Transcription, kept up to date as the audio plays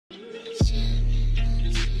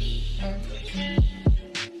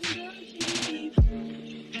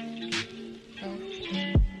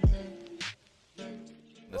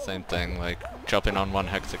same thing, like jumping on one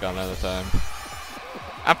hexagon at a time.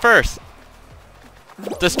 I'm first!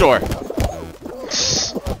 This door!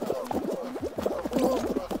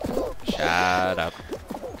 Shut up.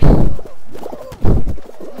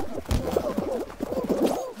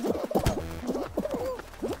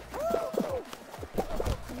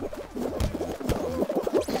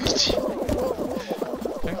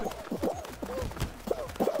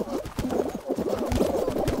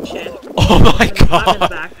 Shit. Oh my god! I'm in the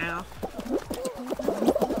back now.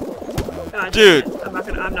 God, dude!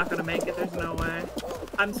 I'm not gonna make it, there's no way.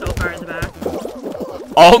 I'm so far in the back.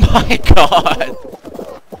 Oh my god!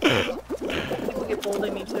 People keep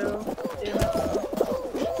holding me too.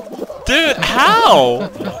 Dude, how?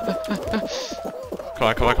 Come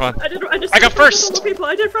on, come on, come on. I got first!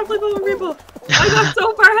 I did front flip over people. I got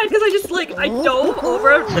so far ahead because I just like, I dove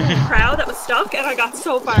over a crowd that was stuck and I got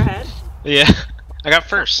so far ahead. Yeah, I got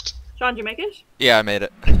first. Sean, did you make it? Yeah, I made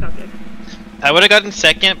it. Okay. I would have gotten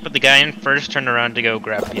second, but the guy in first turned around to go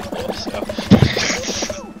grab people, so...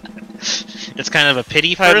 It's kind of a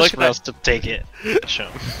pity first, but I'll still take it. Show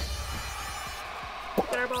him.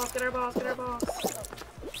 Get our balls, get our balls, get our balls.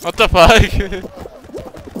 What the fuck?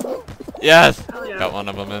 Yes! Yeah. Got one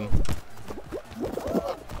of them in.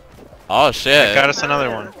 Oh shit. I got us another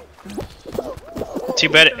one. Too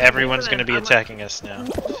bad everyone's gonna be attacking us now.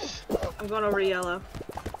 I'm going over to yellow.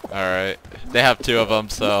 Alright. They have two of them,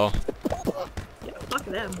 so... Yeah, fuck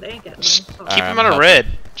them. They ain't getting me. Just Oh. keep them out of red.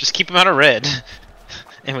 Just keep them out of red.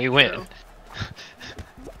 And we win. True.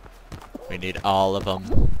 We need all of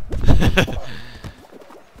them.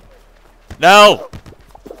 No!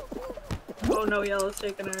 Oh no, yellow's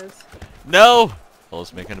taking ours. No!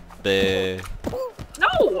 Yellow's making a big...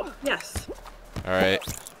 No! Yes. Alright.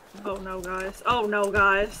 Oh no, guys. Oh no,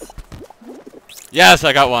 guys. Yes,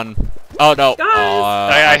 I got one. Oh no. Guys! Oh,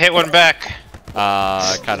 I hit one back.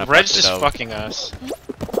 kind of Red's just fucking us.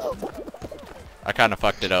 I kind of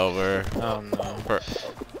fucked it over. Oh no.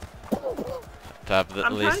 To have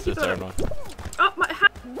at least the third one. Oh my!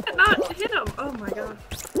 Not hit him! Oh my god.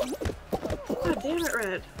 God damn it,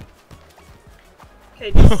 Red.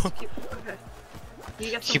 Okay, just keep. Okay.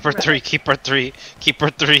 You get some Keep our red. three. Keep our three. Keep our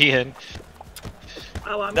three in.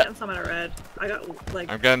 Oh, I'm getting some out of red. I got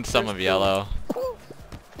like. I'm getting some of yellow.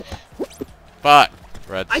 Fuck!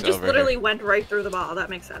 Red's I just over literally here. went right through the ball. That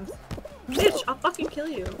makes sense. Bitch, I'll fucking kill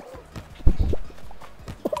you.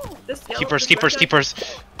 This yellow. Keepers. this Keepers. red Keepers. guy-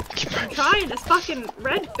 I'm trying. This fucking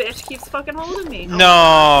red bitch keeps fucking holding me.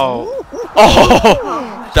 No.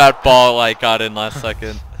 Oh! That ball like got in last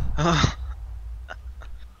second. I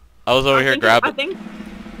was over here grabbing. I think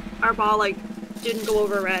our ball like didn't go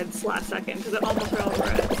over red's last second because it almost went over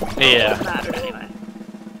red. Yeah. It mattered anyway.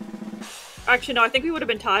 Actually, no. I think we would have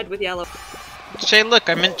been tied with yellow. Shay, look,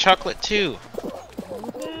 I'm in chocolate too.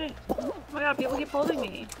 Okay. Oh my god, people keep holding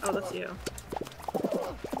me. Oh, that's you.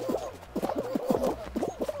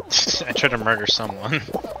 I tried to murder someone.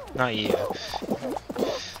 Not you.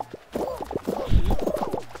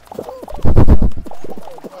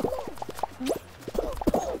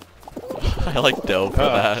 I like dove for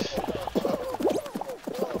that.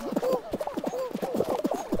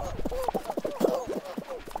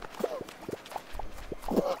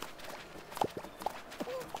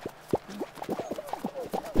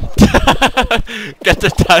 Get the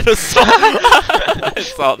dinosaur! I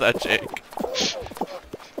saw that, Jake.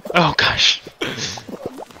 Oh gosh.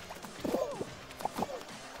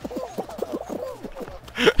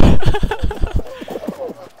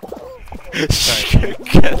 Sorry.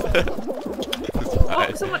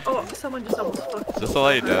 Oh, someone just almost fucked. Just to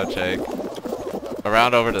let you know, Jake.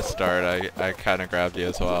 Around over to start, I kind of grabbed you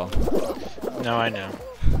as well. No, I know.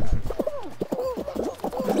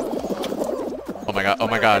 Oh my god, oh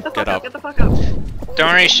my god, get up. Get the fuck up. Don't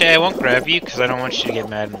worry, Shay, I won't grab you because I don't want you to get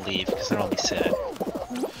mad and leave because then I'll be sad.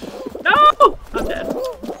 No! I'm dead.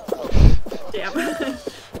 Damn.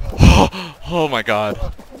 Oh my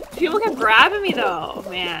god. People kept grabbing me though,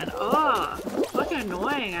 man. Oh, fucking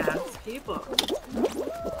annoying ass people.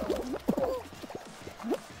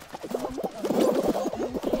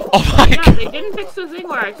 Oh my Yeah, god. they didn't fix the thing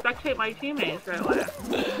where I spectate my teammates right away.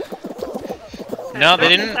 Okay, No, they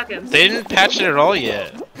 15 didn't. seconds. They didn't patch it at all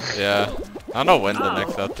yet. Yeah. I don't know when the Oh.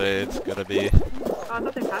 next update's gonna be. Oh, I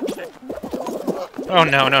thought they patched it. Oh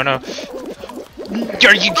no, no, no!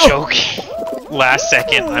 Are you joking? Last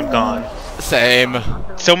second, I'm gone. Same.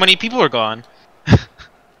 So many people are gone.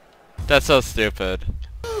 That's so stupid.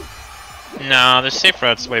 No, the safe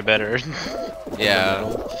route's way better. Yeah.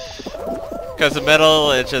 Because the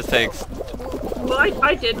middle, it just takes... Well,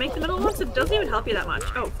 I did make the middle once. It doesn't even help you that much.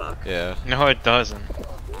 Oh, fuck. Yeah. No, it doesn't.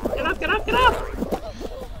 Get up, get up, get up!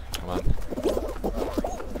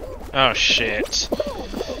 Oh shit.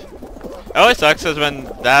 It always sucks is when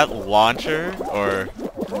that launcher or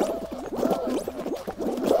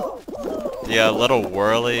the little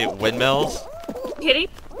whirly windmills, Hitting?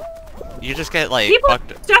 you just get like People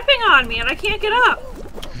fucked. stepping on me and I can't get up.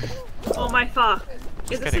 Oh my fuck.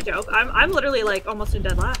 Is this a kidding. joke? I'm literally like almost in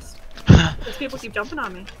dead last. Because people keep jumping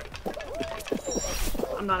on me.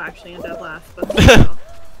 I'm not actually in dead last, but still.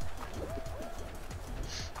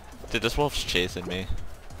 Dude, this wolf's chasing me.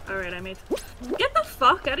 Alright, I made. Get the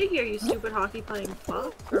fuck out of here, you stupid hockey playing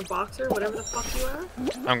fuck or boxer, whatever the fuck you are.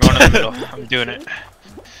 I'm going to the middle. I'm doing it.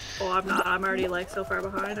 Oh, I'm not. I'm already like so far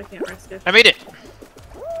behind. I can't risk it. I made it.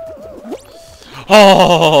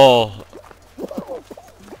 Oh!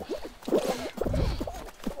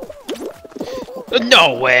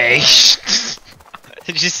 No way.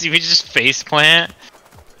 Did you see me just face plant?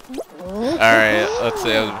 Alright, let's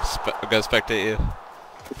see. I'm gonna spectate you.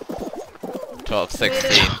 12,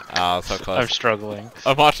 16. Oh, so close. I'm struggling.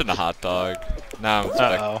 I'm watching a hot dog. Now I'm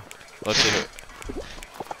Uh-oh. Let's see.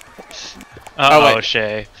 Uh-oh, wait.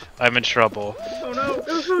 Shay. I'm in trouble. Oh no,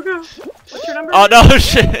 go, go, go. What's your number? Oh no,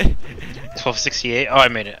 shit! 1268. Oh, I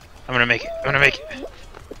made it. I'm gonna make it. I'm gonna make it.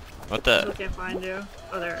 What I the? can't find you.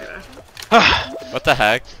 Oh, there you are. What the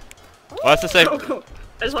heck? What's the same? Go, go.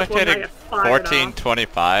 I just watched one guy Spectating get fired off.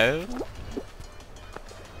 1425.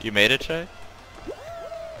 You made it, Shay?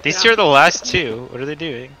 These Yeah. two are the last two. What are they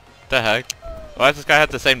doing? What the heck? Why does this guy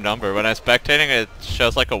have the same number? When I'm spectating, it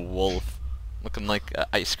shows like a wolf. Looking like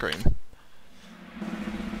ice cream.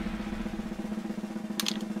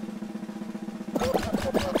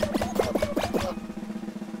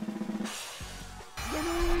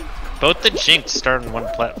 Both the Jinx start on one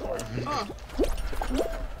platform. Oh.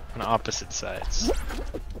 On opposite sides.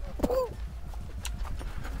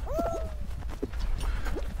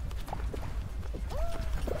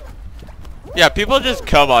 Yeah, people just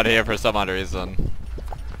come on here for some odd reason.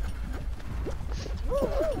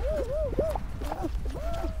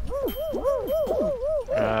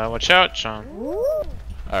 Watch out, Sean.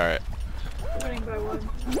 Alright. Winning by one.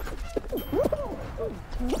 Oh,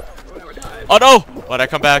 now we're tied. Oh no! Why'd I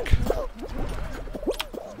come back?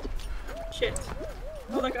 Shit.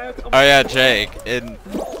 Oh, that guy. Oh yeah, Jake.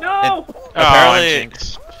 No! Apparently-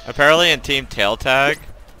 Jinx. Apparently in Team Tail Tag,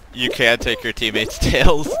 you can take your teammates'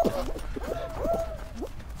 tails.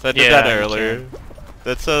 So I did Yeah, that you earlier.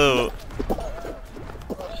 That's so...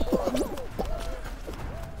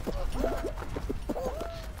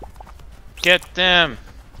 Get them.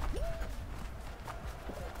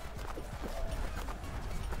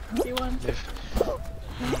 See one?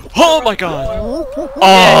 Oh my god!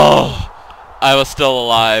 Oh! I was still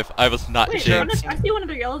alive. I was not Wait, jinxed. I see one of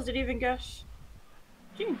the yellows didn't even gush.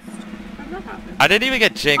 Jinxed. How did that happen? I didn't even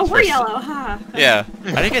get jinxed Oh, for we're s- yellow, ha! Yeah,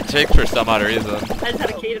 I didn't get jinxed for some odd reason. I just had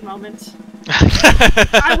a Kaden moment.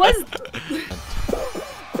 I was.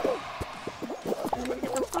 Everybody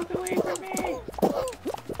get the fuck away from me!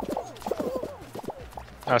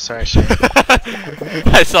 Oh, sorry, Shay.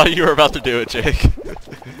 I saw you were about to do it, Jake.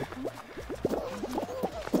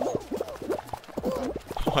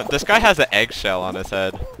 What, this guy has an eggshell on his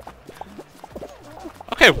head.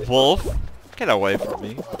 Okay, wolf. Get away from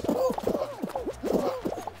me.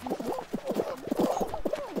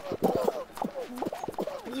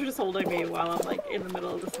 You're just holding me while I'm like in the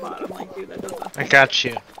middle of the spot. I'm like, dude, that does I nothing. got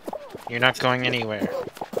you. You're not going anywhere.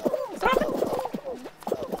 Stop it!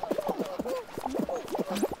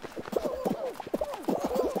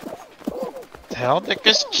 The hell? That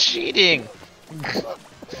guy's cheating.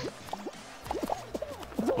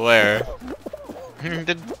 Where?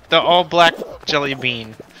 the all black jelly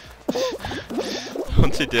bean.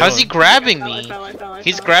 What's he doing? How's he grabbing I me? fell, I fell.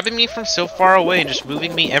 He's grabbing me from so far away and just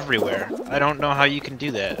moving me everywhere. I don't know how you can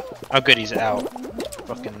do that. Oh good, he's out.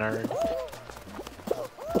 Fucking nerd.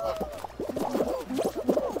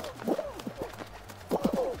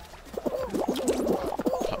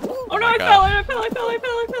 Oh no, my I God. fell, I fell, I fell, I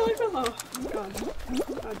fell, I fell, I fell. Oh, God.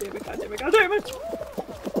 God damn it, God damn it, God damn it!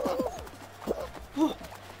 Oh,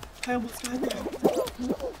 I almost died there.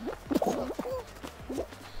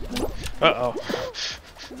 Uh-oh.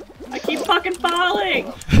 I keep fucking falling!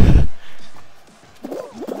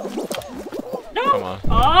 No! Come on.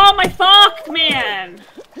 Oh my fuck, man!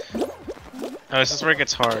 Oh, this is where it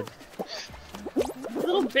gets hard. These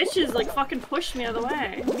little bitches like fucking pushed me out of the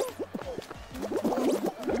way.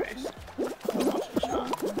 Alright.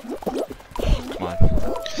 Sean. Come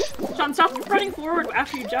on. Sean, stop running forward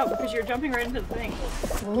after you jump because you're jumping right into the thing.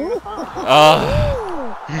 You're gonna fall.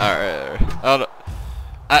 Oh. Alright. Oh, no.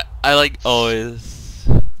 I like always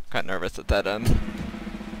got nervous at that end.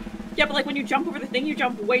 Yeah, but like when you jump over the thing, you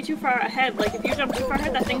jump way too far ahead. Like if you jump too far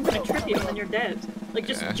ahead, that thing's gonna trip you and then you're dead. Like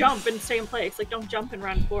just jump and stay in place. Like don't jump and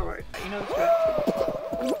run forward. You know the trick.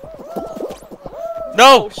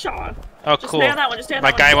 No! Oh, Sean. Oh, Just cool. stay on that one, just stay on My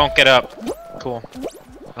that guy one. won't get up. Cool.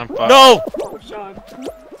 I'm fucked. No! Oh, Sean.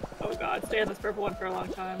 Oh god, stay on this purple one for a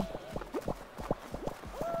long time.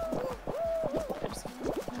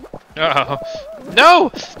 Uh oh.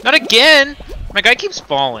 No! Not again! My guy keeps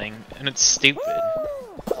falling, and it's stupid.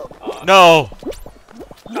 No!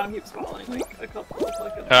 Sean keeps falling like a couple of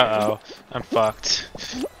seconds. Uh oh. I'm fucked.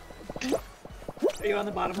 Are you on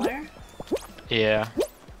the bottom layer? Yeah.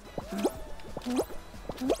 I'm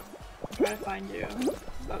trying to find you.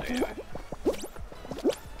 Oh, there you are.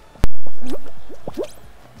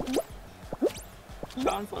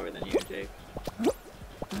 Sean's lower than you, Jake.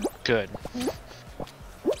 Good.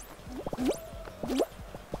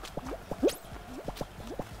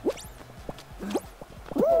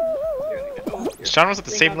 Sean was at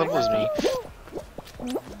the same level as me.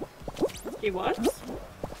 He was?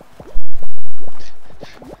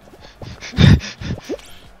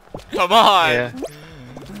 Come on! Yeah.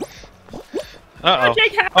 Uh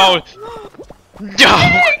Jake, oh. how? Oh!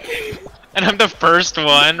 No! And I'm the first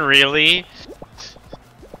one, really?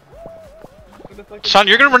 Sean,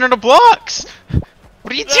 you're gonna run into blocks!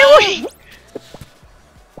 What are you doing?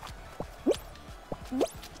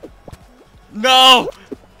 No!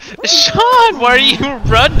 Sean, why are you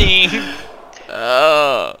running?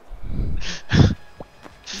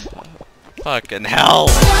 Fucking hell!